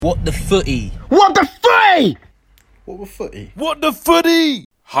What the footy? What the footy? What the footy? What the footy?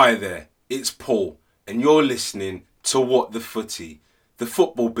 Hi there, it's Paul, and you're listening to What the Footy, the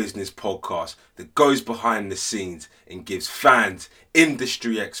football business podcast that goes behind the scenes and gives fans,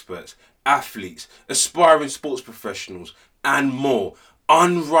 industry experts, athletes, aspiring sports professionals, and more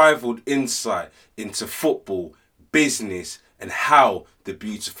unrivaled insight into football, business, and how the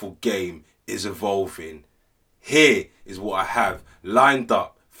beautiful game is evolving. Here is what I have lined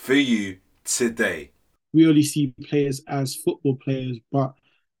up for you today. We only see players as football players, but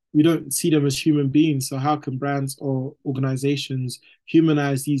we don't see them as human beings. So how can brands or organizations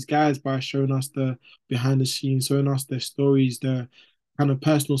humanize these guys by showing us the behind the scenes, showing us their stories, their kind of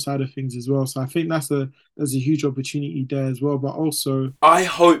personal side of things as well? So I think there's a huge opportunity there as well. But also, I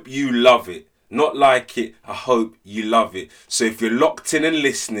hope you love it. Not like it, I hope you love it. So if you're locked in and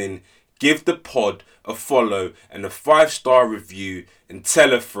listening, give the pod a follow and a 5-star review and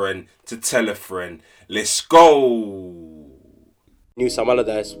tell a friend to tell a friend. Let's go! Knew some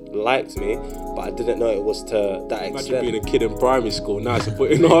Allardyce liked me, but I didn't know it was to that extent. Imagine being a kid in primary school, now it's a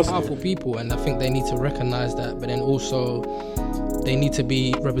foot in us. Powerful people, and I think they need to recognise that, but then also they need to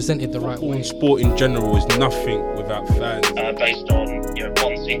be represented the right way. Sport in general is nothing without fans. Based on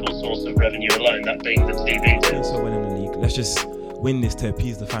one single source of revenue alone, that being the TV. So well in the league, let's just win this to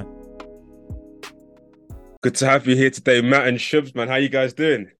appease the fans. Good to have you here today, Matt and Shubs, man. How you guys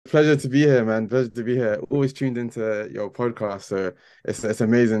doing? Pleasure to be here, man. Pleasure to be here. Always tuned into your podcast, so it's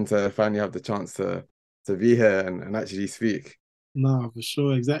amazing to finally have the chance to be here and actually speak. No, for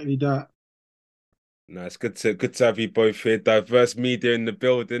sure, exactly that. No, it's good to have you both here. Diverse media in the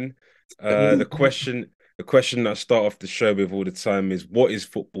building. The question that I start off the show with all the time is, what is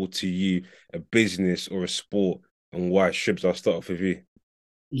football to you, a business or a sport, and why? Shubs, I'll start off with you.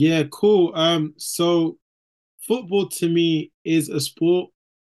 Yeah, cool. So football to me is a sport,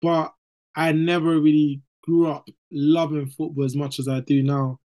 but I never really grew up loving football as much as I do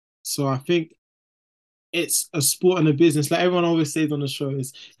now. So I think it's a sport and a business. Like everyone always says on the show,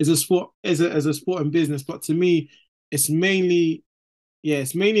 is a sport, as a sport and business. But to me, it's mainly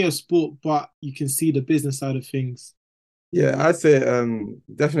a sport, but you can see the business side of things. Yeah, I'd say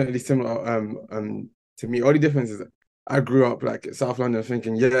definitely similar. To me, only difference is I grew up like South London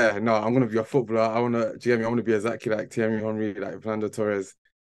thinking, I'm gonna be a footballer. I want to be exactly like Thierry Henry, like Fernando Torres.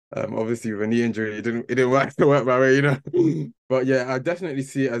 Obviously with a knee injury, it didn't work my way, you know. But yeah, I definitely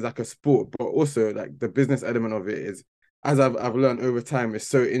see it as like a sport, but also like the business element of it is, as I've learned over time, it's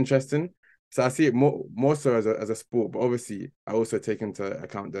so interesting. So I see it more so as a sport, but obviously I also take into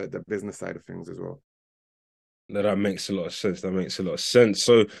account the business side of things as well. No, that makes a lot of sense.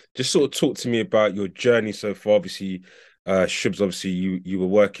 So just sort of talk to me about your journey so far. Obviously, Shubs, obviously you were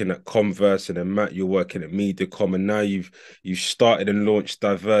working at Converse, and then Matt, you're working at MediaCom, and now you've started and launched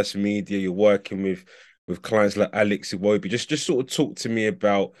Diverse Media. You're working with clients like Alex Iwobi. Just sort of talk to me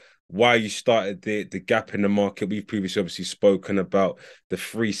about why you started the gap in the market. We've previously obviously spoken about the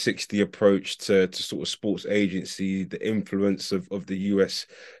 360 approach to sort of sports agency, the influence of the US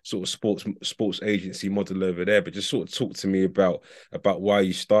sort of sports agency model over there. But just sort of talk to me about why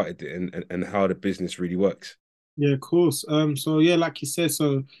you started it and how the business really works. Yeah, of course. So yeah, like you said,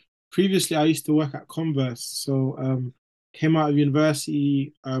 so previously I used to work at Converse. So came out of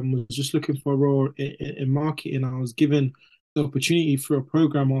university, was just looking for a role in marketing. I was given the opportunity through a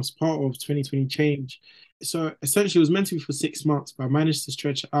program I was part of, 2020 Change. So essentially it was meant to be for 6 months, but I managed to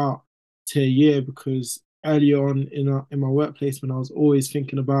stretch it out to a year because early on in my work placement, I was always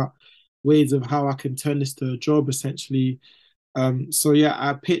thinking about ways of how I can turn this to a job essentially. So yeah,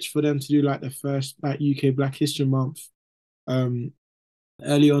 I pitched for them to do like the first like UK Black History Month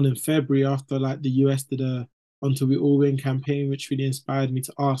early on in February, after like the US did a Until We All Win campaign, which really inspired me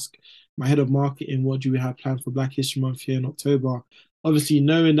to ask my head of marketing, what do we have planned for Black History Month here in October? Obviously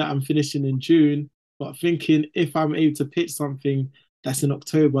knowing that I'm finishing in June, but thinking if I'm able to pitch something that's in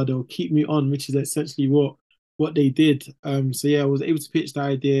October, they'll keep me on, which is essentially what they did. So yeah, I was able to pitch the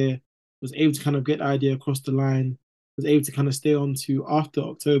idea, was able to kind of get the idea across the line, was able to kind of stay on to after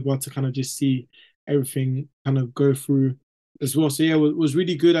October to kind of just see everything kind of go through as well. So yeah, it was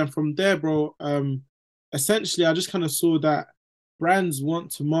really good. And from there, bro, essentially I just kind of saw that brands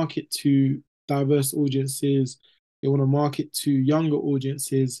want to market to diverse audiences. They want to market to younger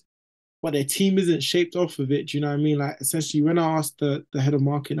audiences, but their team isn't shaped off of it. Do you know what I mean? Like essentially when I asked the head of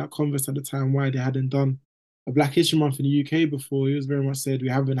marketing at Converse at the time why they hadn't done a Black History Month in the UK before, he was very much said, we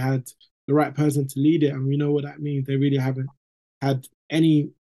haven't had the right person to lead it. And we know what that means. They really haven't had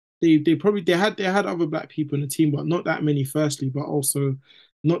any, they had other Black people in the team, but not that many firstly, but also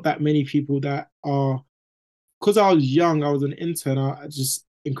not that many people that are, because I was young, I was an intern,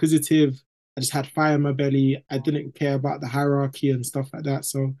 inquisitive. I just had fire in my belly. I didn't care about the hierarchy and stuff like that.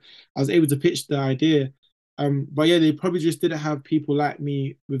 So I was able to pitch the idea. But yeah, they probably just didn't have people like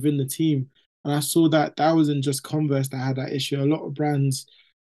me within the team. And I saw that that wasn't just Converse that had that issue. A lot of brands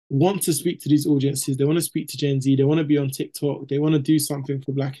want to speak to these audiences. They want to speak to Gen Z. They want to be on TikTok. They want to do something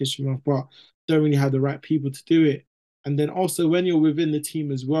for Black History Month, but don't really have the right people to do it. And then also when you're within the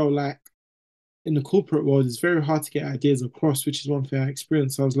team as well, like in the corporate world, it's very hard to get ideas across, which is one thing I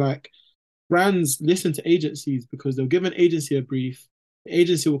experienced. I was like, brands listen to agencies because they'll give an agency a brief. The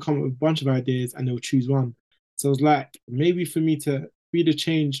agency will come up with a bunch of ideas and they'll choose one. So I was like, maybe for me to be the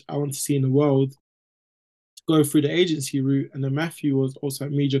change I want to see in the world, go through the agency route. And then Matthew was also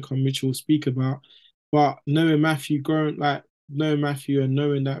at MediaCom, which we'll speak about. But knowing Matthew, knowing Matthew and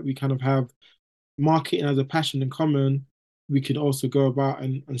knowing that we kind of have marketing as a passion in common, we could also go about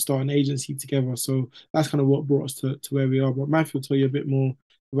and start an agency together. So that's kind of what brought us to where we are. But Matthew will tell you a bit more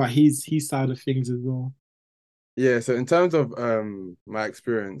about his side of things as well. Yeah, so in terms of my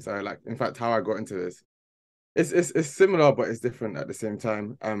experience, in fact how I got into this, it's similar but it's different at the same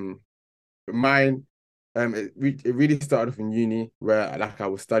time. Mine, it really started off in uni where I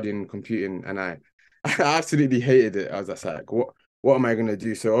was studying computing and I absolutely hated it. I was just like, what am I gonna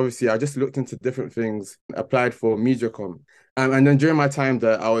do? So obviously I just looked into different things, applied for MediaCom. And then during my time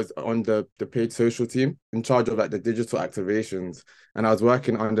there, I was on the paid social team in charge of like the digital activations. And I was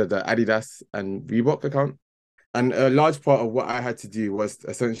working under the Adidas and Reebok account. And a large part of what I had to do was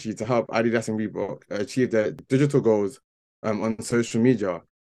essentially to help Adidas and Reebok achieve their digital goals on social media.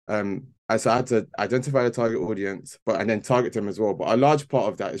 And so I had to identify the target audience, and then target them as well. But a large part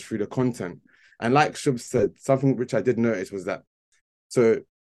of that is through the content. And like Shub said, something which I did notice was that, so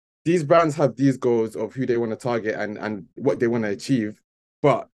these brands have these goals of who they want to target and what they want to achieve,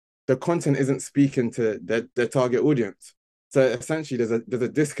 but the content isn't speaking to their target audience. So essentially there's a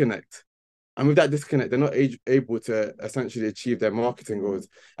disconnect. And with that disconnect, they're not able to essentially achieve their marketing goals.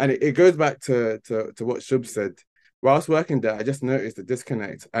 And it goes back to what Shub said. Whilst working there, I just noticed the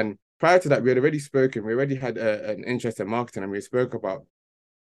disconnect. And prior to that, we had already spoken. We already had an interest in marketing, and we spoke about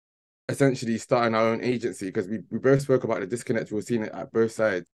essentially starting our own agency because we both spoke about the disconnect we were seeing it at both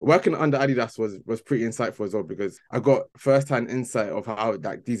sides. Working under Adidas was pretty insightful as well because I got first-hand insight of how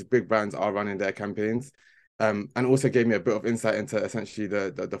like these big brands are running their campaigns. And also gave me a bit of insight into essentially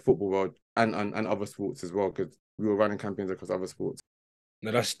the football world and other sports as well, because we were running campaigns across other sports.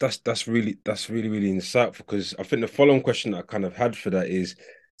 No, that's really really insightful, because I think the following question that I kind of had for that is,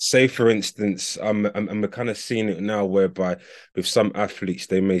 say for instance, and we're kind of seeing it now whereby with some athletes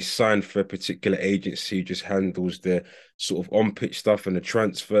they may sign for a particular agency who just handles their sort of on-pitch stuff and the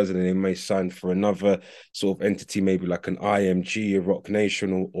transfers, and then they may sign for another sort of entity, maybe like an IMG, a Rock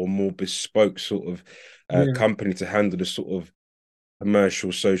Nation, or more bespoke sort of company to handle the sort of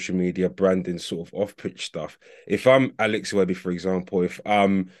commercial social media branding sort of off-pitch stuff. If I'm Alex Iwobi, for example, if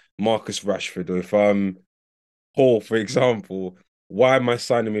I'm Marcus Rashford, or if I'm Paul, for example, why am I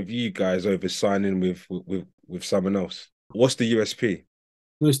signing with you guys over signing with someone else? What's the USP?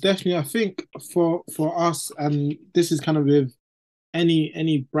 Most definitely, I think for us, and this is kind of with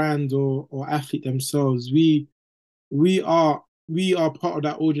any brand or athlete themselves, we are part of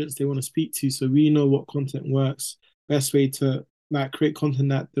that audience they want to speak to, so we know what content works. Best way to like create content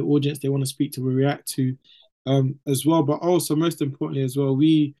that the audience they want to speak to will react to, as well. But also, most importantly, as well,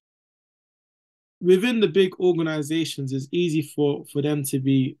 within the big organizations, it's easy for them to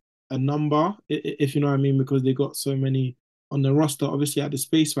be a number, if you know what I mean, because they got so many on the roster. Obviously, at the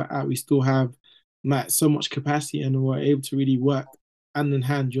space we're at, we still have like so much capacity, and we're able to really work hand in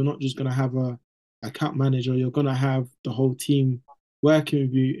hand. You're not just gonna have a account manager; you're gonna have the whole team working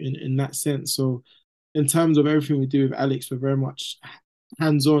with you in that sense. So, in terms of everything we do with Alex, we're very much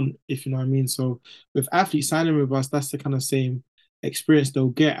hands-on, if you know what I mean. So, with athletes signing with us, that's the kind of same experience they'll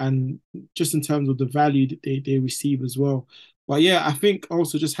get, and just in terms of the value that they receive as well. But yeah, I think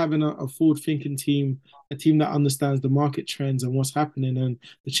also just having a forward-thinking team, a team that understands the market trends and what's happening and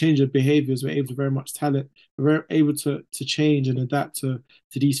the change of behaviors, we're able to very much we're able to change and adapt to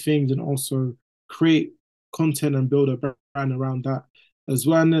these things, and also create content and build a brand around that as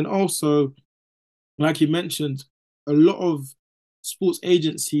well. And then also, like you mentioned, a lot of sports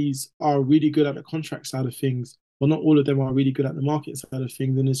agencies are really good at the contract side of things, but not all of them are really good at the market side of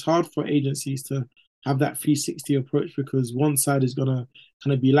things. And it's hard for agencies to have that 360 approach because one side is going to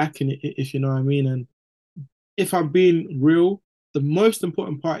kind of be lacking, if you know what I mean. And if I'm being real, the most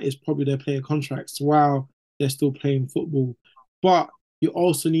important part is probably their player contracts while they're still playing football. But you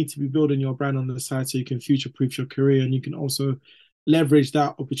also need to be building your brand on the side so you can future-proof your career, and you can also leverage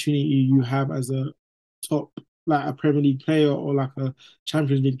that opportunity you have as a top like a Premier League player or like a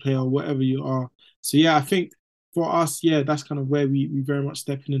Champions League player or whatever you are. So yeah, I think for us, yeah, that's kind of where we very much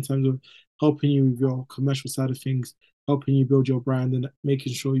step in terms of helping you with your commercial side of things, helping you build your brand and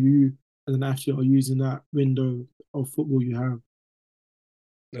making sure you as an athlete are using that window of football you have.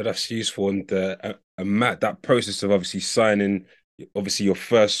 No, that's useful. And Matt, that process of obviously signing, obviously your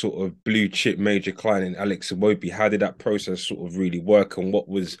first sort of blue chip major client in Alex Iwobi, how did that process sort of really work, and what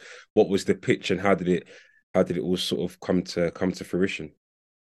was the pitch, and how did it all sort of come to fruition?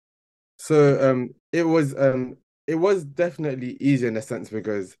 So it was definitely easier in a sense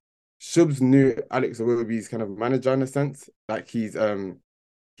because Shubs knew Alex Iwobi's kind of manager in a sense. Like he's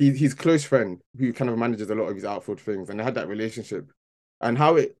his close friend who kind of manages a lot of his outfield things, and they had that relationship. And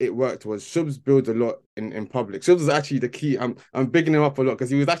how it worked was Shubs builds a lot in public. Shubs was actually the key. I'm bigging him up a lot because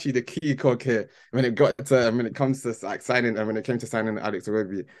he was actually the key cog here when it comes to like signing, and when it came to signing Alex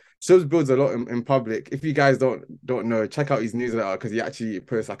Iwobi. Shubs builds a lot in public. If you guys don't know, check out his newsletter because he actually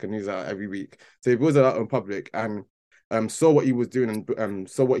posts like a newsletter every week. So he builds a lot in public and saw what he was doing and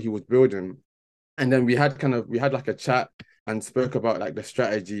saw what he was building. And then we had like a chat and spoke about like the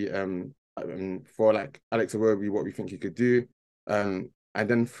strategy for like Alex Iwobi, what we think he could do. And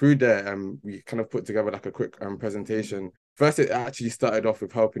then through there, we kind of put together like a quick presentation. First, it actually started off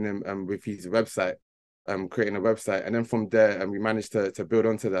with helping him with his website, creating a website, and then from there, we managed to build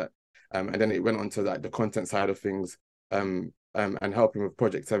onto that. And then it went on to like the content side of things, and helping with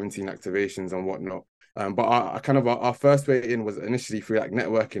Project 17 activations and whatnot. But our first way in was initially through like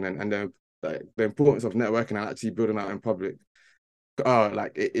networking and then like the importance of networking and actually building out in public.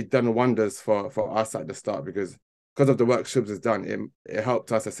 Like it done wonders for us at the start because of the work Shubs has done, it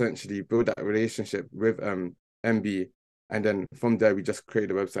helped us essentially build that relationship with MB. And then from there, we just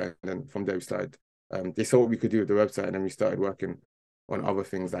created a website. And then from there, we started, they saw what we could do with the website. And then we started working on other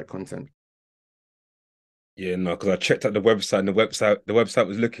things like content. Yeah, no, because I checked out the website, and the website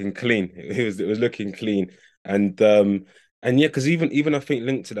was looking clean. It was looking clean. And yeah, because even I think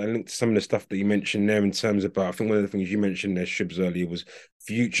linked to some of the stuff that you mentioned there in terms about, I think one of the things you mentioned there, Shubs, earlier was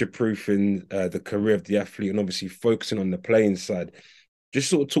future-proofing the career of the athlete and obviously focusing on the playing side. Just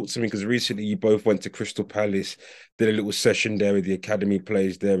sort of talk to me, because recently you both went to Crystal Palace, did a little session there with the academy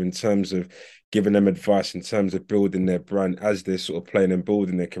players there in terms of giving them advice in terms of building their brand as they're sort of playing and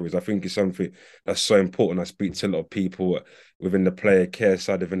building their careers. I think it's something that's so important. I speak to a lot of people within the player care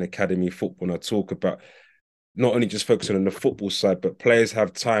side of an academy football, and I talk about not only just focusing on the football side, but players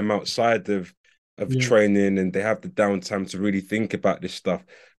have time outside of training, and they have the downtime to really think about this stuff.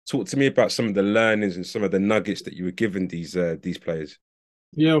 Talk to me about some of the learnings and some of the nuggets that you were giving these players.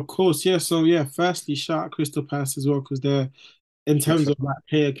 Yeah, of course. Yeah. So yeah, firstly, shout out Crystal Palace as well because they're in terms of like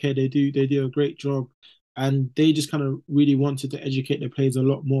player care, they do a great job, and they just kind of really wanted to educate their players a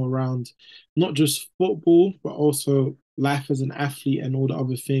lot more around not just football but also life as an athlete and all the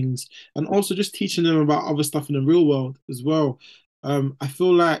other things, and also just teaching them about other stuff in the real world as well. I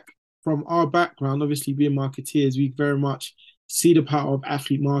feel like from our background, obviously being marketeers, we very much see the power of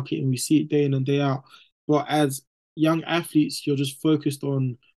athlete marketing. We see it day in and day out. But as young athletes, you're just focused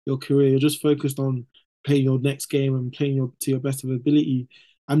on your career. You're just focused on playing your next game and playing to your best of ability.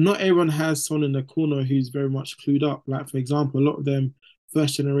 And not everyone has someone in the corner who's very much clued up. Like, for example, a lot of them,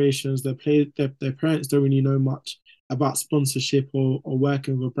 first generations, their parents don't really know much about sponsorship or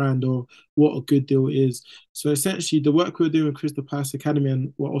working with a brand or what a good deal is. So essentially, the work we're doing with Crystal Palace Academy,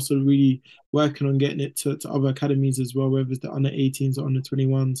 and we're also really working on getting it to other academies as well, whether it's the under 18s or under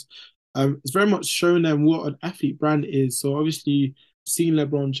 21s. It's very much showing them what an athlete brand is. So obviously, seeing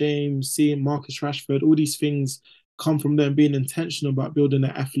LeBron James, seeing Marcus Rashford, all these things come from them being intentional about building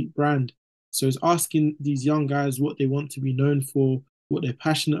an athlete brand. So it's asking these young guys what they want to be known for, what they're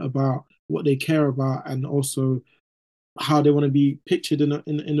passionate about, what they care about, and also how they want to be pictured in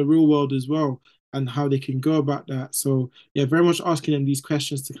the real world as well, and how they can go about that. So yeah, very much asking them these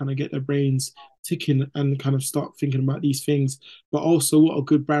questions to kind of get their brains ticking and kind of start thinking about these things, but also what a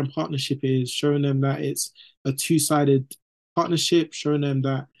good brand partnership is, showing them that it's a two-sided partnership, showing them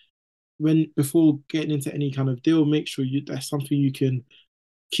that before getting into any kind of deal, make sure that's something you can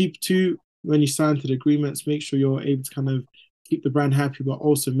keep to when you sign to the agreements. Make sure you're able to kind of keep the brand happy, but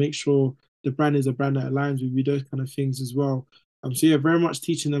also make sure the brand is a brand that aligns with you, those kind of things as well. So yeah, very much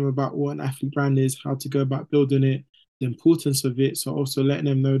teaching them about what an athlete brand is, how to go about building it, the importance of it. So also letting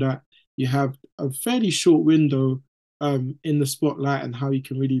them know that you have a fairly short window in the spotlight and how you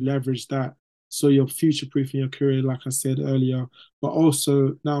can really leverage that. So you're future-proofing your career, like I said earlier, but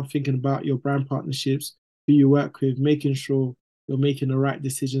also now I'm thinking about your brand partnerships, who you work with, making sure you're making the right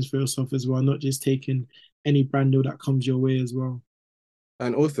decisions for yourself as well, not just taking any brand deal that comes your way as well.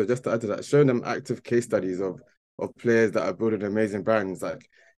 And also, just to add to that, showing them active case studies of players that are building amazing brands, like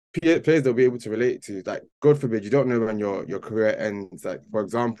players they'll be able to relate to. Like, God forbid, you don't know when your career ends. Like, for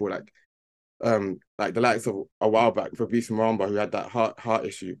example, like the likes of a while back for Fabrice Mwamba, who had that heart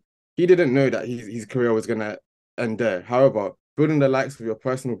issue. He didn't know that his career was gonna end there. However, building the likes of your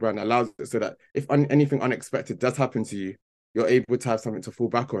personal brand allows it so that if anything unexpected does happen to you, you're able to have something to fall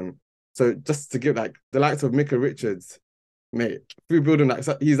back on. So just to give like the likes of Mika Richards, mate, through building like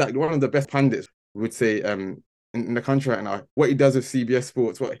he's like one of the best pundits, would say, in the country right now. What he does with CBS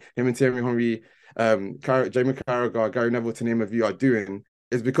Sports, what him and Thierry Henry, Jamie Carragher, Gary Neville, to name a few, are doing,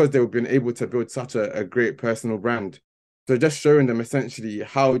 is because they've been able to build such a great personal brand. So just showing them essentially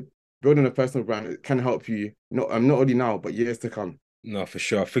how building a personal brand can help you not only now but years to come. No, for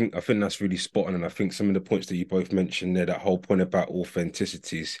sure. I think that's really spot on, and I think some of the points that you both mentioned there, that whole point about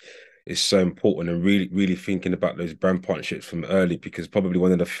authenticity is so important, and really thinking about those brand partnerships from early, because probably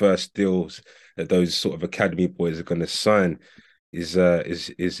one of the first deals that those sort of academy boys are going to sign is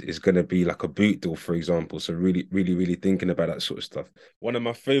going to be like a boot deal, for example. So really thinking about that sort of stuff. One of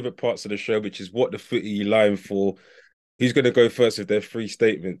my favorite parts of the show, which is what the footy you lying for. Who's going to go first with their 3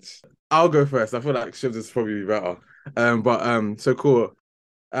 statements? I'll go first. I feel like Shivs is probably better. So cool.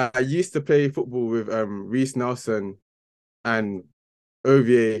 I used to play football with Reece Nelson and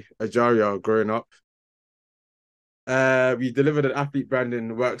Ovie Ajaria growing up. We delivered an athlete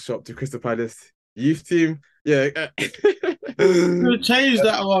branding workshop to Crystal Palace youth team. Yeah. Change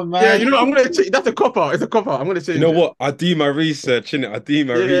that one, man. Yeah, you know, I'm gonna change. That's a cop out. It's a cop out. I'm gonna change. You know what? I do my research, innit? I do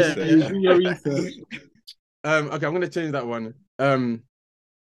my research. Yeah, do your research. Okay, I'm gonna change that one. I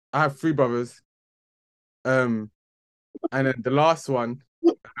have 3 brothers. And then the last one,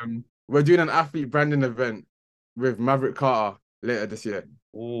 we're doing an athlete branding event with Maverick Carter later this year.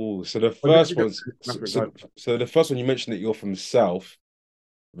 Oh, so the first one, so the first one, you mentioned that you're from South.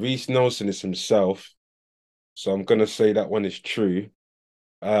 Reece Nelson is from South, so I'm gonna say that one is true.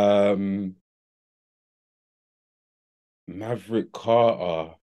 Maverick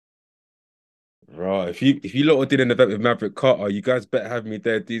Carter. Right. If you lot did an event with Maverick Carter, you guys better have me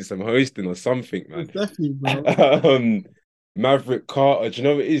there doing some hosting or something, man. Definitely, bro. Maverick Carter, do you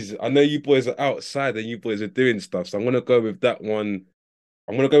know what it is? I know you boys are outside and you boys are doing stuff, so I'm gonna go with that one.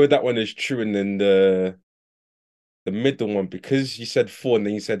 I'm gonna go with that one as true, and then the middle one, because you said 4 and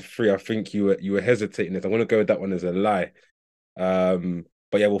then you said 3. I think you were hesitating. I'm gonna go with that one as a lie.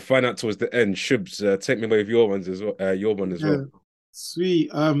 But yeah, we'll find out towards the end. Shubs, take me away with your ones as well. Your one as well. Sweet.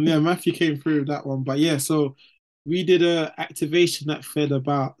 Yeah, Matthew came through with that one. But yeah, so we did a activation that fed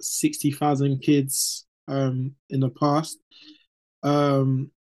about 60,000 kids in the past.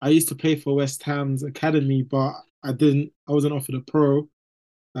 I used to play for West Ham's academy, but I wasn't offered a pro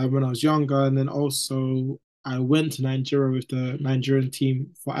when I was younger. And then also I went to Nigeria with the Nigerian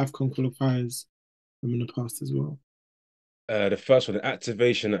team for AFCON qualifiers in the past as well. The first one, the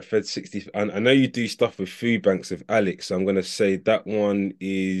activation that fed 60. I know you do stuff with food banks with Alex, so I'm gonna say that one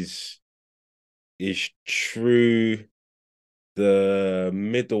is true. The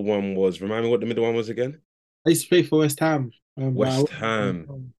middle one was, remind me what the middle one was again? I used to play for West Ham. West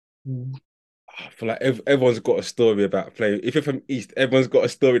Ham. I feel like everyone's got a story about playing. If you're from East, everyone's got a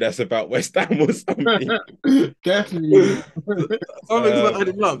story that's about West Ham or something. Definitely. Something's not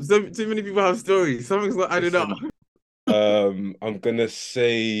adding up. Too many people have stories. Something's not adding up. I'm gonna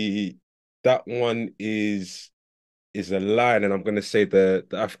say that one is a lie, and I'm gonna say the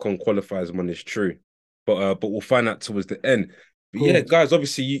AFCON qualifiers one is true. But we'll find out towards the end. But cool. Yeah, guys,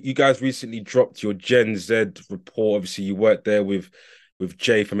 obviously you guys recently dropped your Gen Z report. Obviously, you worked there with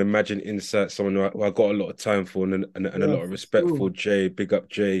Jay from Imagine Insight, someone who I got a lot of time for and a lot of respect for. Jay, big up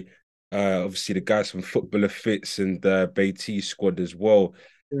Jay. Obviously the guys from Footballer Fits and Beatty squad as well.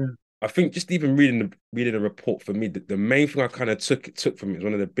 Yeah. I think just even reading the report, for me, the main thing I kind of took from it is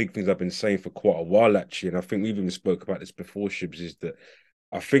one of the big things I've been saying for quite a while, actually, and I think we've even spoke about this before, Shibs, is that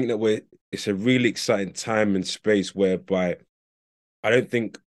I think that it's a really exciting time and space whereby I don't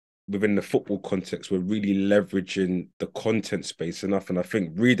think within the football context we're really leveraging the content space enough. And I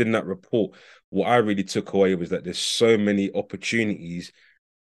think reading that report, what I really took away was that there's so many opportunities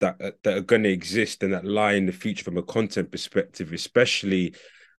that are going to exist and that lie in the future from a content perspective, especially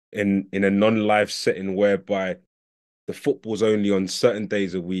in a non-live setting whereby the football's only on certain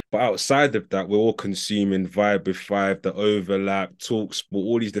days a week. But outside of that, we're all consuming Vibe with 5, the Overlap, TalkSport,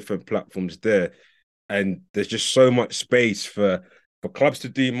 all these different platforms there. And there's just so much space for clubs to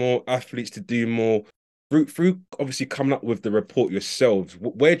do more, athletes to do more. Through obviously coming up with the report yourselves,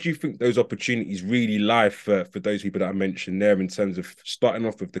 where do you think those opportunities really lie for those people that I mentioned there in terms of starting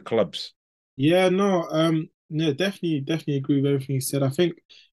off with the clubs? Yeah, no, No, definitely agree with everything you said. I think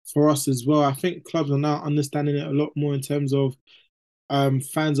for us as well, I think clubs are now understanding it a lot more in terms of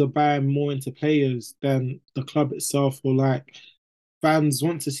fans are buying more into players than the club itself, or like fans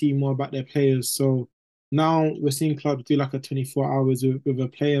want to see more about their players. So now we're seeing clubs do like a 24 hours with a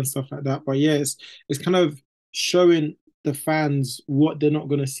player and stuff like that. But yeah, it's kind of showing the fans what they're not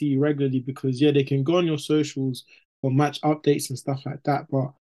going to see regularly, because yeah, they can go on your socials for match updates and stuff like that,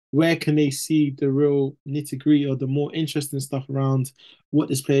 but where can they see the real nitty gritty or the more interesting stuff around what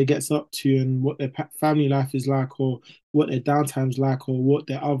this player gets up to and what their family life is like, or what their downtime's like, or what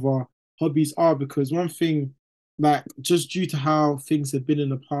their other hobbies are? Because one thing, like, just due to how things have been in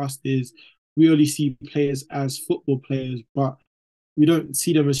the past, is we only see players as football players, but we don't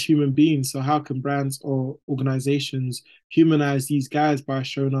see them as human beings. So how can brands or organizations humanize these guys by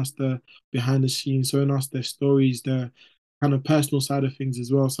showing us the behind the scenes, showing us their stories, the kind of personal side of things as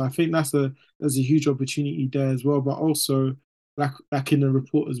well? So I think that's a huge opportunity there as well. But also, like in the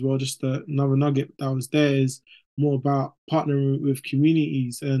report as well, just another nugget that was there is more about partnering with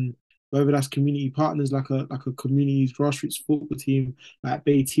communities, and whether that's community partners like a community grassroots football team like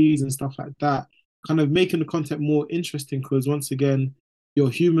BTs and stuff like that, kind of making the content more interesting, because once again, you're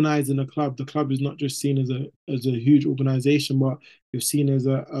humanizing the club. The club is not just seen as a huge organization, but you're seen as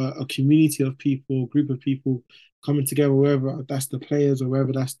a community of people, group of people coming together, whether that's the players or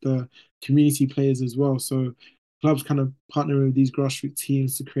whether that's the community players as well. So clubs kind of partnering with these grassroots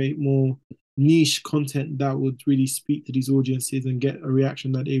teams to create more niche content that would really speak to these audiences and get a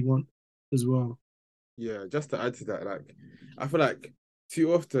reaction that they want as well. Yeah, just to add to that, like I feel like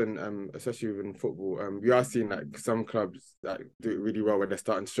too often, especially within football, we are seeing like some clubs that do it really well when they're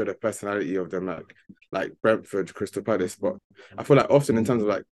starting to show the personality of them, like Brentford, Crystal Palace. But I feel like often in terms of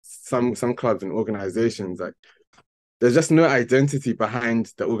like some clubs and organizations, like there's just no identity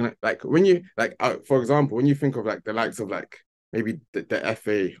behind the like when you like for example, when you think of like the likes of like maybe the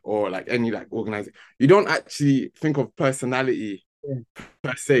FA or like any like organization, you don't actually think of personality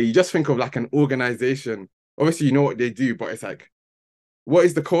per se. You just think of like an organization. Obviously, you know what they do, but it's like, what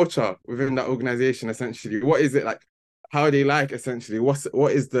is the culture within that organization essentially? What is it like? How are they like essentially? What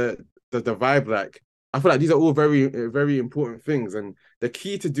is the vibe like? I feel like these are all very very important things, and the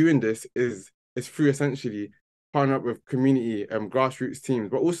key to doing this is through essentially partnering up with community grassroots teams,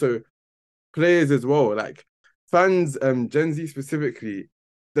 but also players as well, like fans, Gen Z specifically.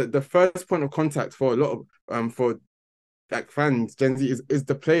 The first point of contact for a lot of for like fans, Gen Z is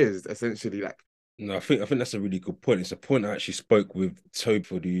the players essentially. Like, No, I think that's a really good point. It's a point I actually spoke with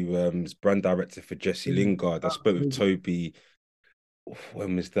Toby, who is brand director for Jesse Lingard. I spoke with Toby.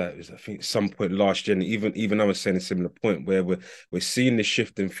 When was that? It was, I think, some point last year. And even I was saying a similar point where we're seeing the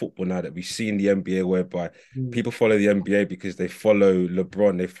shift in football now, that we see in the NBA, whereby people follow the NBA because they follow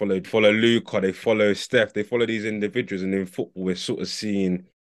LeBron, they follow Luka, they follow Steph, they follow these individuals. And in football, we're sort of seeing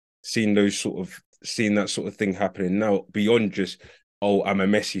that sort of thing happening now, beyond just, oh, I'm a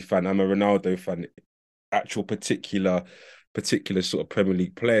Messi fan, I'm a Ronaldo fan, actual particular sort of Premier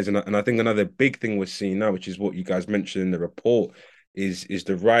League players. And I think another big thing we're seeing now, which is what you guys mentioned in the report, is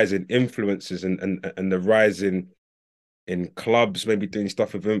the rise in influencers and the rise in clubs maybe doing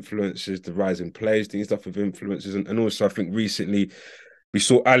stuff with influencers, the rise in players doing stuff with influencers. And also I think recently we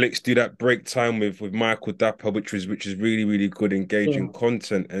saw Alex do that break time with Michael Dapper, which is really, really good, engaging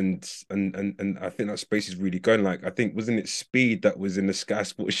content. And I think that space is really going. Like, I think, wasn't it Speed that was in the Sky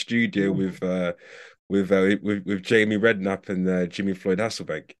Sports studio with Jamie Redknapp and Jimmy Floyd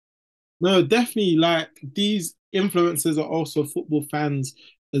Hasselbank? No, definitely. Like, these influencers are also football fans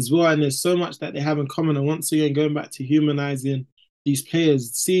as well, and there's so much that they have in common. And once again, going back to humanizing these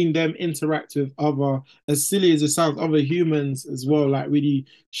players, seeing them interact with other, as silly as it sounds, other humans as well, like really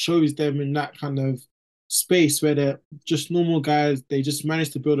shows them in that kind of space where they're just normal guys. They just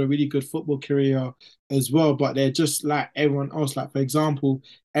managed to build a really good football career as well, but they're just like everyone else. Like, for example,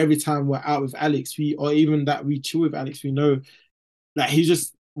 every time we're out with Alex, or even that we chill with Alex, we know that he's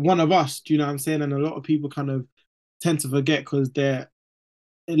just one of us. Do you know what I'm saying? And a lot of people kind of tend to forget, because they're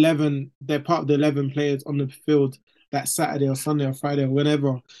part of the 11 players on the field that Saturday or Sunday or Friday or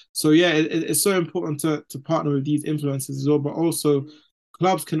whenever. So yeah, it's so important to partner with these influencers as well, but also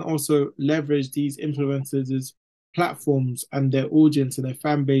clubs can also leverage these influencers' platforms and their audience and their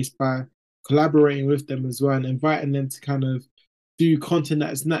fan base by collaborating with them as well, and inviting them to kind of do content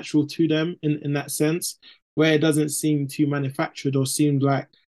that is natural to them in that sense, where it doesn't seem too manufactured or seem like,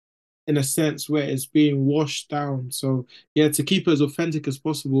 in a sense, where it's being washed down. So yeah, to keep it as authentic as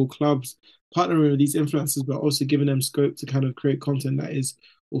possible, clubs partnering with these influencers, but also giving them scope to kind of create content that is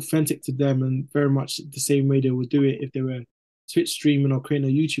authentic to them, and very much the same way they would do it if they were Twitch streaming or creating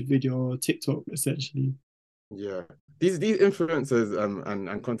a YouTube video or TikTok, essentially. Yeah, these influencers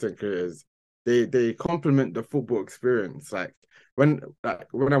and content creators, they complement the football experience. Like when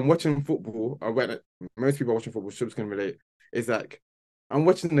I'm watching football, or when most people are watching football, Shubs can relate. Is like I'm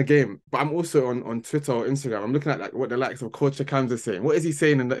watching the game, but I'm also on Twitter or Instagram. I'm looking at like what the likes of Coach Kams are saying. What is he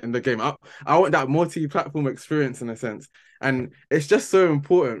saying in the game? I want that multi-platform experience in a sense, and it's just so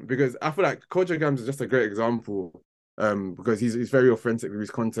important because I feel like Coach Kams is just a great example because he's very authentic with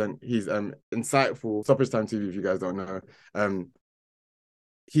his content. He's insightful. Stoppage Time TV, if you guys don't know.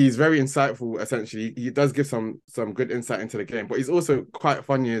 He's very insightful, essentially. He does give some good insight into the game, but he's also quite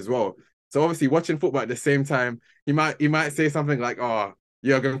funny as well. So obviously watching football at the same time, he might say something like, "Oh,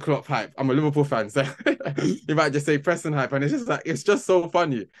 Jurgen Klopp hype." I'm a Liverpool fan, so he might just say Preston hype, and it's just so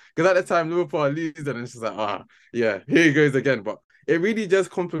funny. Because at the time Liverpool are losing, and it's just like, yeah, here he goes again. But it really does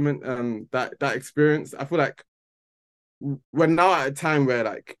complement that experience. I feel like we're now at a time where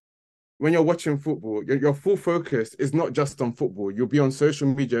like when you're watching football, your full focus is not just on football. You'll be on social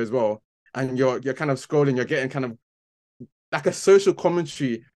media as well, and you're kind of scrolling. You're getting kind of like a social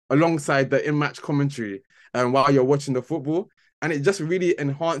commentary alongside the in-match commentary, while you're watching the football, and it just really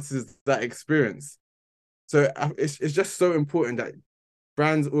enhances that experience. So it's just so important that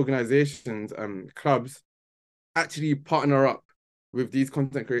brands, organizations, clubs actually partner up with these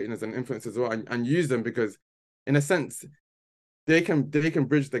content creators and influencers as well, and use them because, in a sense, they can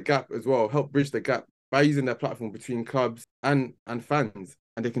bridge the gap as well, help bridge the gap by using their platform between clubs and fans,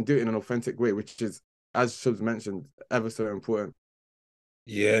 and they can do it in an authentic way, which is, as Shubs mentioned, ever so important.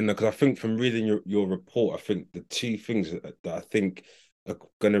 Yeah, no, because I think from reading your report, I think the two things that I think are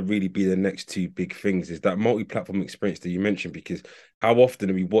going to really be the next two big things is that multi-platform experience that you mentioned. Because how often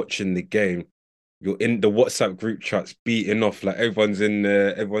are we watching the game? You're in the WhatsApp group chats beating off, like everyone's in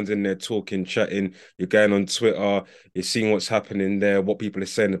there talking, chatting. You're going on Twitter, you're seeing what's happening there, what people are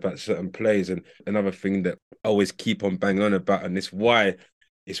saying about certain players. And another thing that I always keep on banging on about, and it's why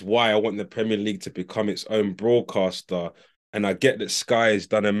I want the Premier League to become its own broadcaster. And I get that Sky has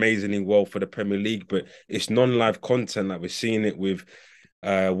done amazingly well for the Premier League, but it's non-live content. Like we're seeing it with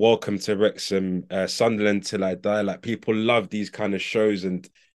Welcome to Wrexham, Sunderland Till I Die. Like people love these kind of shows, and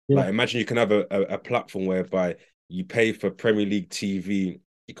like imagine you can have a platform whereby you pay for Premier League TV,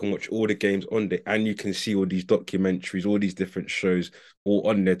 you can watch all the games on there, and you can see all these documentaries, all these different shows, all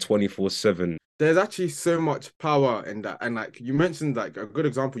on there 24/7. There's actually so much power in that, and like you mentioned, like a good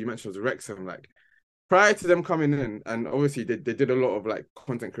example you mentioned was Wrexham. Like prior to them coming in, and obviously they did a lot of like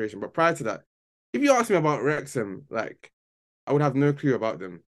content creation, but prior to that, if you ask me about Wrexham, like I would have no clue about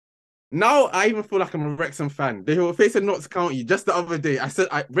them. Now I even feel like I'm a Wrexham fan. They were facing Notts County just the other day. I said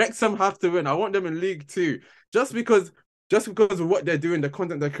Wrexham have to win. I want them in League Two just because of what they're doing, the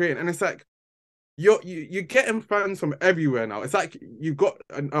content they're creating, and it's like you're getting fans from everywhere now. It's like you've got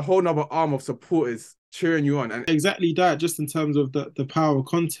a whole nother arm of supporters cheering you on, and Exactly that, just in terms of the power of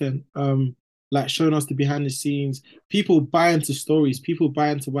content, like showing us the behind the scenes. People buy into stories, people buy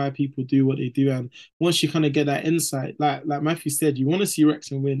into why people do what they do. And once you kind of get that insight, like Matthew said, you want to see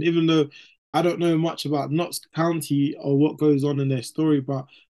Wrexham win, even though I don't know much about Notts County or what goes on in their story, but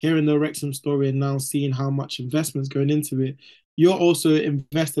hearing the Wrexham story and now seeing how much investment's going into it, you're also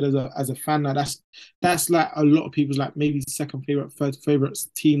invested as a fan. Now that's like a lot of people's like maybe second favorite, third favorite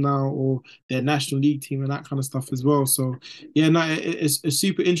team now, or their national league team and that kind of stuff as well. So yeah, no, it's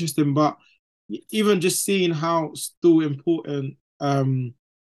super interesting. But even just seeing how still important long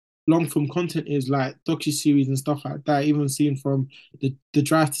form content is, like docu-series and stuff like that, even seeing from the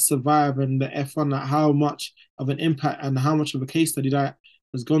Drive to Survive and the F1, like how much of an impact and how much of a case study that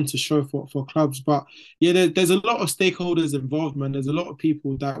has gone to show for clubs. But yeah, there's a lot of stakeholders involved, man. There's a lot of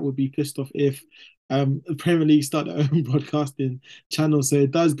people that would be pissed off if the Premier League start their own broadcasting channel. So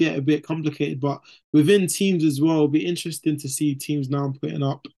it does get a bit complicated. But within teams as well, it'll be interesting to see teams now putting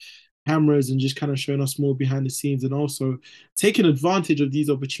up cameras and just kind of showing us more behind the scenes, and also taking advantage of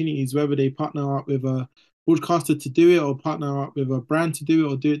these opportunities, whether they partner up with a broadcaster to do it or partner up with a brand to do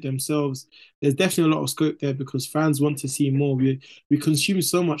it or do it themselves. There's definitely a lot of scope there because fans want to see more. We consume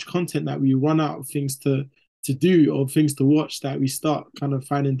so much content that we run out of things to do or things to watch, that we start kind of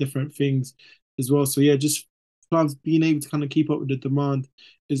finding different things as well. So yeah, just clubs being able to kind of keep up with the demand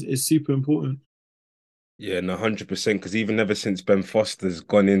is super important. Yeah, no, 100%. Because even ever since Ben Foster's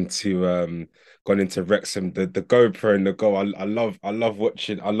gone into Wrexham, the GoPro and the goal, I love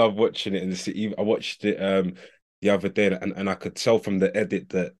watching it. And I watched it the other day, and I could tell from the edit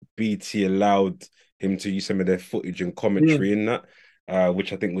that BT allowed him to use some of their footage and Yeah. commentary in that,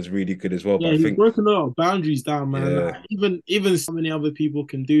 which I think was really good as well. Yeah, But I he's think, broken a lot of boundaries down, man. yeah, Like, even so many other people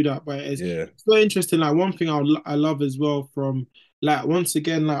can do that, but it's yeah, so interesting. Like one thing I love as well from like once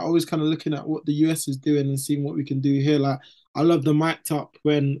again, like always kind of looking at what the US is doing and seeing what we can do here. Like I love the mic'd up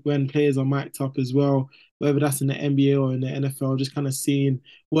when players are mic'd up as well, whether that's in the NBA or in the NFL, just kind of seeing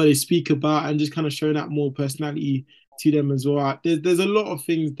what they speak about and just kind of showing that more personality to them as well. There's a lot of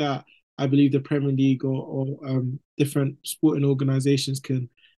things that I believe the Premier League or different sporting organizations can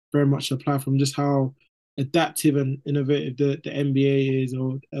very much apply from just how adaptive and innovative the NBA is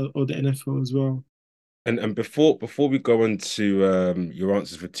or the NFL as well. And before we go on to your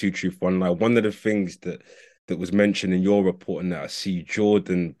answers for Two Truth, One Lie, one of the things that was mentioned in your report and that I see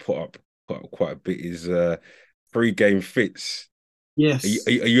Jordan put up quite a bit is pre-game fits. Yes,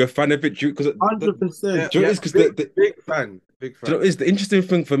 Are you a fan of it? Because 100%. Big, big fan. Big fan. Do you know, it's the interesting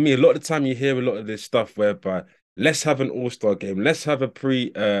thing for me. A lot of the time, you hear a lot of this stuff whereby let's have an all-star game, let's have a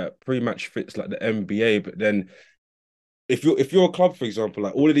pre-match fits like the NBA. But then, if you're a club, for example,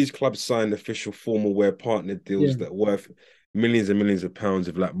 like all of these clubs sign official formal wear partner deals that are worth millions and millions of pounds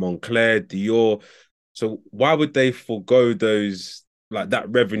of like Moncler, Dior. So why would they forego those, like that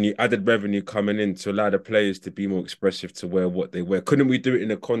revenue, added revenue coming in to allow the players to be more expressive to wear what they wear? Couldn't we do it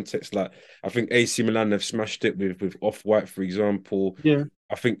in a context like, I think AC Milan have smashed it with Off-White, for example. Yeah.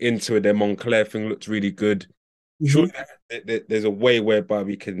 I think Inter, their Moncler thing looked really good. Surely there's a way whereby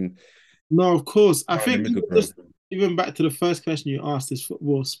we can. No, of course. I find think the middle ground. even back to the first question you asked, is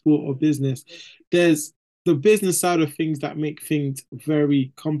football, sport, or business? There's the business side of things that make things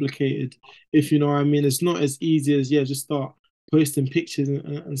very complicated, if you know what I mean. It's not as easy as, just start posting pictures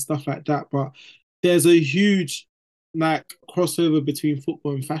and stuff like that. But there's a huge like crossover between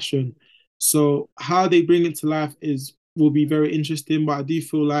football and fashion. So how they bring it to life will be very interesting. But I do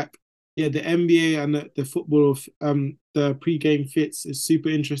feel like, the NBA and the football of the pre-game fits is super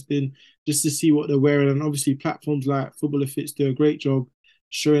interesting just to see what they're wearing. And obviously platforms like Footballer Fits do a great job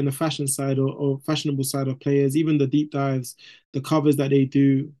showing the fashion side or fashionable side of players, even the deep dives, the covers that they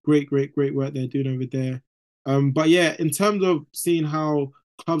do, great work they're doing over there. But yeah, in terms of seeing how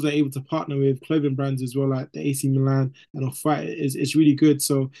clubs are able to partner with clothing brands as well, like the AC Milan and Off-White, it's really good.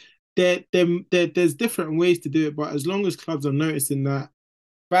 So there's different ways to do it, but as long as clubs are noticing that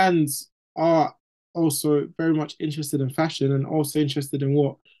fans are also very much interested in fashion and also interested in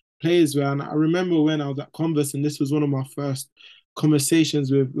what players wear. And I remember when I was at Converse, and this was one of my first conversations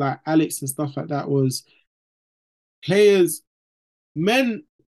with like Alex and stuff like that, was players, men,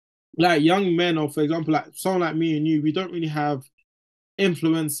 like young men, or for example, like someone like me and you, we don't really have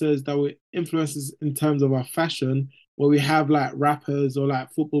influencers that were influencers in terms of our fashion, where we have like rappers or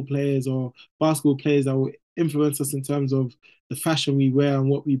like football players or basketball players that will influence us in terms of the fashion we wear and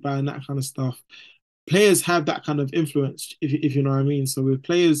what we buy and that kind of stuff. Players have that kind of influence, if you know what I mean. So with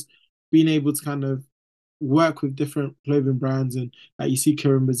players being able to kind of work with different clothing brands, and like you see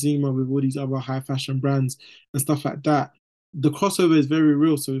Karim Benzema with all these other high fashion brands and stuff like that, the crossover is very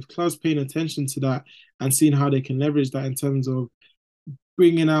real. So if clubs paying attention to that and seeing how they can leverage that in terms of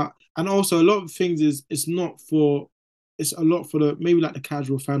bringing out, and also a lot of things it's a lot for the maybe like the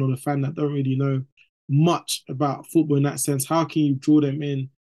casual fan or the fan that don't really know much about football in that sense. How can you draw them in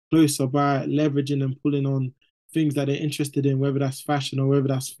closer by leveraging and pulling on things that they're interested in, whether that's fashion or whether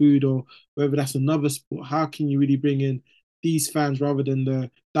that's food or whether that's another sport? How can you really bring in these fans rather than the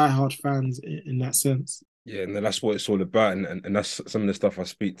diehard fans in that sense? Yeah, and that's what it's all about, and that's some of the stuff I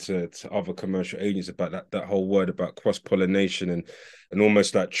speak to other commercial agents about, that whole word about cross-pollination and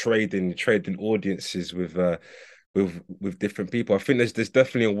almost like trading audiences with different people. I think there's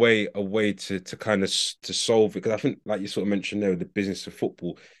definitely a way to kind of to solve it, because I think, like you sort of mentioned there, with the business of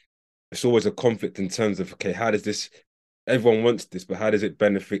football, it's always a conflict in terms of, okay, how does this, everyone wants this, but how does it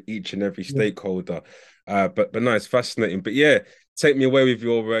benefit each and every stakeholder? But no, it's fascinating. But yeah, take me away with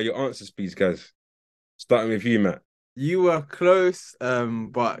your answers, please, guys. Starting with you, Matt. You were close,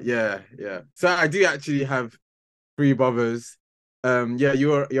 but yeah. So I do actually have three brothers.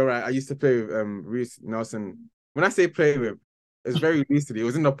 You're right. I used to play with Reece Nelson. When I say play with, it's very loosely. It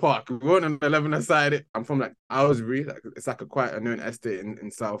was in the park. We weren't on the 11 side. I'm from like Aylesbury. It's like quite a known estate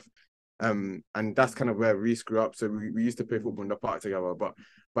in South. And that's kind of where Reece grew up. So we used to play football in the park together. But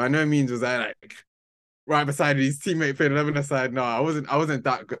by no means was I like right beside his teammate playing 11 aside. No, I wasn't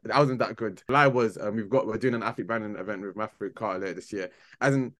that good. I wasn't that good. Lie was we're doing an athlete branding event with Maverick Carter later this year.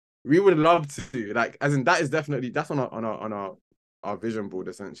 As in, we would love to, like, as in, that is definitely, that's on our vision board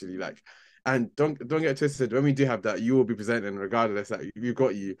essentially. Like, and don't get twisted, when we do have that, you will be presenting regardless. Like, we've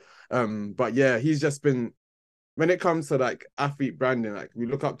got you. But yeah, he's just been, when it comes to like athlete branding, like, we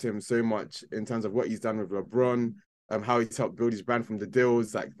look up to him so much in terms of what he's done with LeBron, how he's helped build his brand from the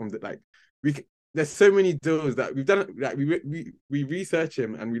deals, like from the there's so many deals that we've done. Like, we research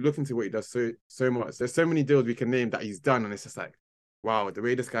him and we look into what he does so much. There's so many deals we can name that he's done, and it's just like, wow, the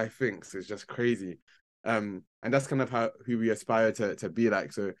way this guy thinks is just crazy. And that's kind of who we aspire to be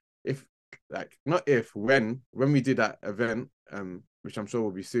like. So if like not if when we do that event, which I'm sure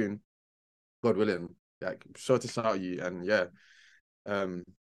will be soon, God willing, like sure to shout you, and yeah,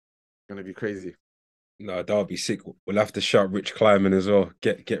 gonna be crazy. No, that would be sick. We'll have to shout Rich Kleiman as well.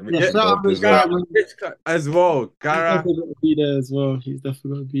 Get Rich Yeah, shout out involved Rich as well. Kleiman. As well, He's Gara. definitely gonna be there as well. He's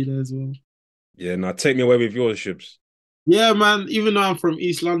definitely gonna be there as well. Yeah, now take me away with yours, Shibs. Yeah, man. Even though I'm from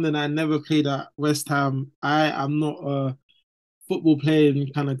East London, I never played at West Ham. I am not a football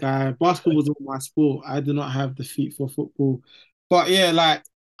playing kind of guy. Basketball was not my sport. I do not have the feet for football. But yeah, like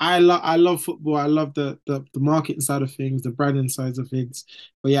I love football. I love the marketing side of things, the branding side of things.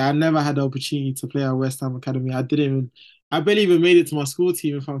 But yeah, I never had the opportunity to play at West Ham Academy. I barely even made it to my school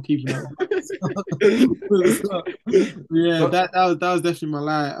team if I'm keeping up. So, yeah, that was definitely my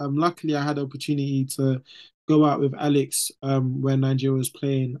lie. Luckily I had the opportunity to go out with Alex when Nigeria was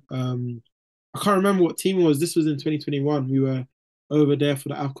playing. I can't remember what team it was. This was in 2021. We were over there for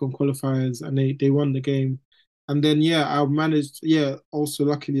the AFCON qualifiers and they won the game. And then yeah, I managed, yeah, also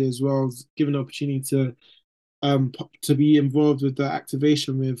luckily as well, was given the opportunity to be involved with the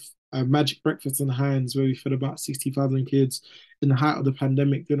activation with Magic Breakfast and Heinz, where we fed about 60,000 kids in the height of the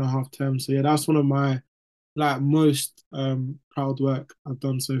pandemic during a half term. So yeah, that's one of my like most proud work I've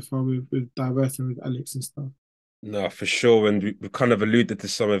done so far with diverting with Alex and stuff. No, for sure. And we've kind of alluded to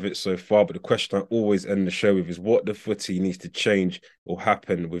some of it so far, but the question I always end the show with is what the footy needs to change or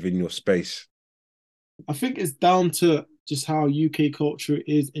happen within your space. I think it's down to just how UK culture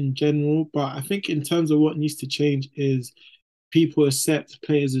is in general, but I think in terms of what needs to change is people accept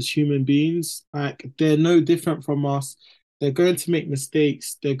players as human beings. Like they're no different from us. They're going to make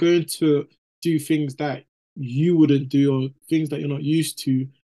mistakes. They're going to do things that you wouldn't do or things that you're not used to.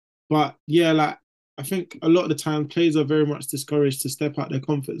 But yeah, like I think a lot of the time players are very much discouraged to step out their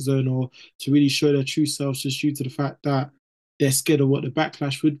comfort zone or to really show their true selves just due to the fact that they're scared of what the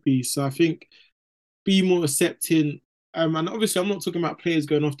backlash would be. So I think be more accepting. And obviously, I'm not talking about players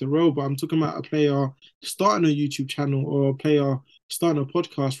going off the road, but I'm talking about a player starting a YouTube channel or a player starting a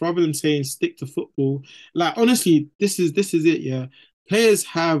podcast, rather than saying stick to football. Like honestly, this is it. Yeah, players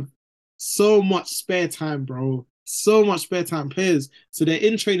have so much spare time, bro. So much spare time. Players, so they're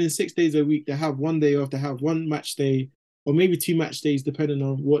in training 6 days a week. They have one day off. They have one match day, or maybe two match days, depending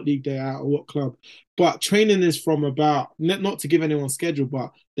on what league they're at or what club. But training is from about not to give anyone schedule,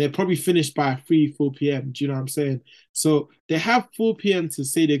 but they're probably finished by 3, 4 p.m. Do you know what I'm saying? So they have 4 p.m. to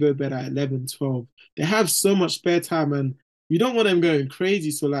say they go to bed at 11, 12. They have so much spare time and you don't want them going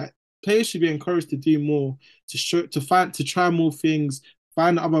crazy. So like players should be encouraged to do more, to try more things,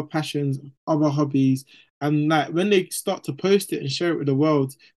 find other passions, other hobbies. And like when they start to post it and share it with the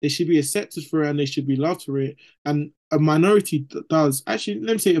world, they should be accepted for it and they should be loved for it. And a minority does. Actually,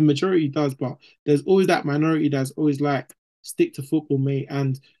 let me say a majority does, but there's always that minority that's always like, stick to football, mate.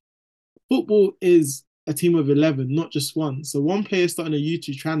 And football is a team of 11, not just one. So one player starting a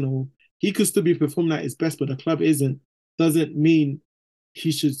YouTube channel, he could still be performing at his best, but the club isn't. Doesn't mean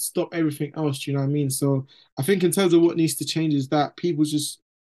he should stop everything else. Do you know what I mean? So I think in terms of what needs to change is that people just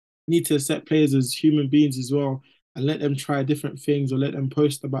need to accept players as human beings as well and let them try different things or let them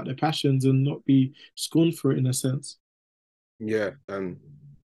post about their passions and not be scorned for it in a sense. Yeah,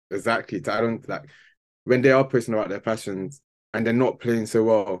 exactly. I don't like when they are posting about their passions and they're not playing so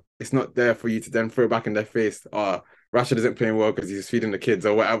well, it's not there for you to then throw back in their face, Rashid isn't playing well because he's feeding the kids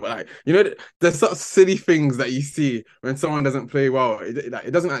or whatever. Like, there's such silly things that you see when someone doesn't play well.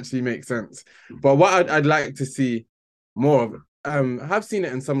 It doesn't actually make sense. But what I'd like to see more of, I have seen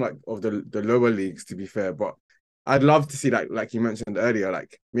it in some like of the lower leagues, to be fair, but I'd love to see like you mentioned earlier,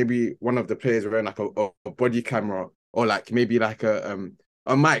 like maybe one of the players wearing like a body camera or like maybe like a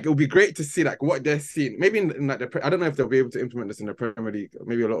mic. It would be great to see like what they're seeing. Maybe in like I don't know if they'll be able to implement this in the Premier League.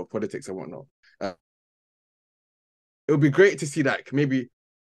 Maybe a lot of politics and whatnot. It would be great to see like maybe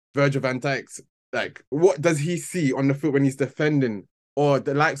Virgil van Dijk's like what does he see on the field when he's defending, or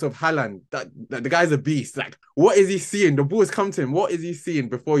the likes of Haaland. That the guy's a beast. Like what is he seeing? The ball's come to him. What is he seeing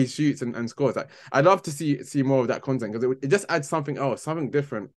before he shoots and scores? Like I'd love to see more of that content because it just adds something else, something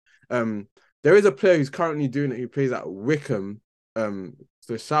different. There is a player who's currently doing it. Who plays at Wickham.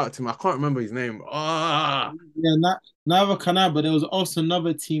 So shout out to him. I can't remember his name. Yeah, neither can I, but there was also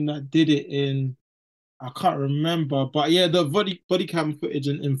another team that did it in, I can't remember. But yeah, the body cam footage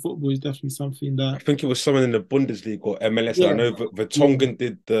in football is definitely something I that, think it was someone in the Bundesliga or MLS. yeah, I know Vertonghen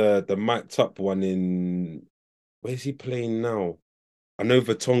did the mic'd up one in, where's he playing now? I know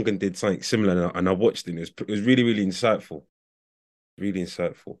Vertonghen did something similar and I watched it. It was really, really insightful. Really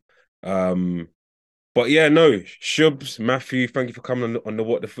insightful. But yeah, no, Shubs, Matthew, thank you for coming on the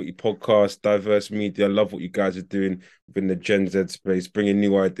What the Footy podcast, diverse media. I love what you guys are doing within the Gen Z space, bringing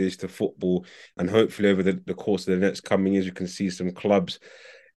new ideas to football. And hopefully over the course of the next coming years, we can see some clubs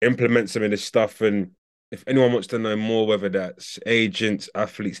implement some of this stuff. And if anyone wants to know more, whether that's agents,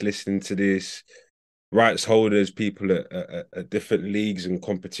 athletes listening to this, rights holders, people at different leagues and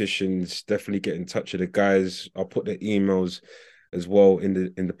competitions, definitely get in touch with the guys. I'll put their emails as well in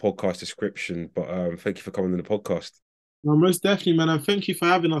the podcast description. But thank you for coming on the podcast. No, most definitely, man. And thank you for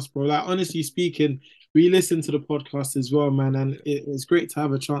having us, bro. Like, honestly speaking, we listen to the podcast as well, man. And it's great to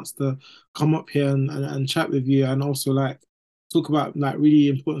have a chance to come up here and chat with you, and also like talk about like really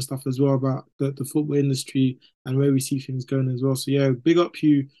important stuff as well about the football industry and where we see things going as well. So yeah, big up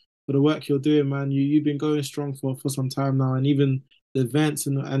you for the work you're doing, man. You've been going strong for some time now, and even the events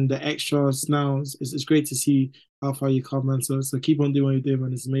and the extras now, it's great to see how far you come, man. So keep on doing what you're doing,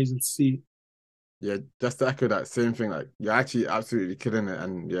 man. It's amazing to see. Yeah, just to echo that same thing, like you're actually absolutely killing it,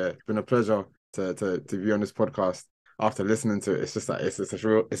 and yeah, it's been a pleasure to be on this podcast after listening to it. It's just like it's a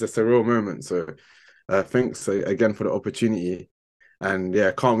surreal moment. So thanks again for the opportunity, and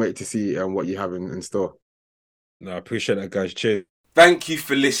yeah, can't wait to see what you have in store. No, I appreciate that, guys. Cheers. Thank you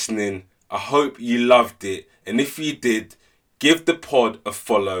for listening. I hope you loved it, and if you did, give the pod a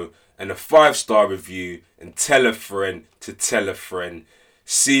follow and a 5-star review, and tell a friend to tell a friend.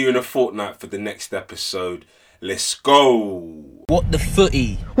 See you in a fortnight for the next episode. Let's go. What the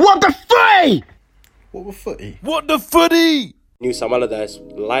footy? What the footy? What the footy? What the footy? Knew some Allardyce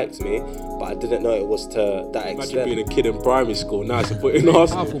liked me, but I didn't know it was to that Imagine extent. being a kid in primary school, now it's putting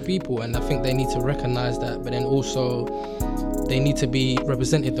Arsenal. Powerful people, and I think they need to recognise that, but then also they need to be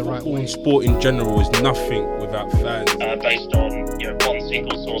represented the right way. Sport in general is nothing without fans. Based on one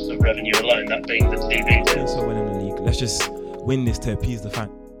single source of revenue alone, that being the TV deals. So well in the league. Let's just win this to appease the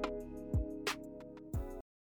fans.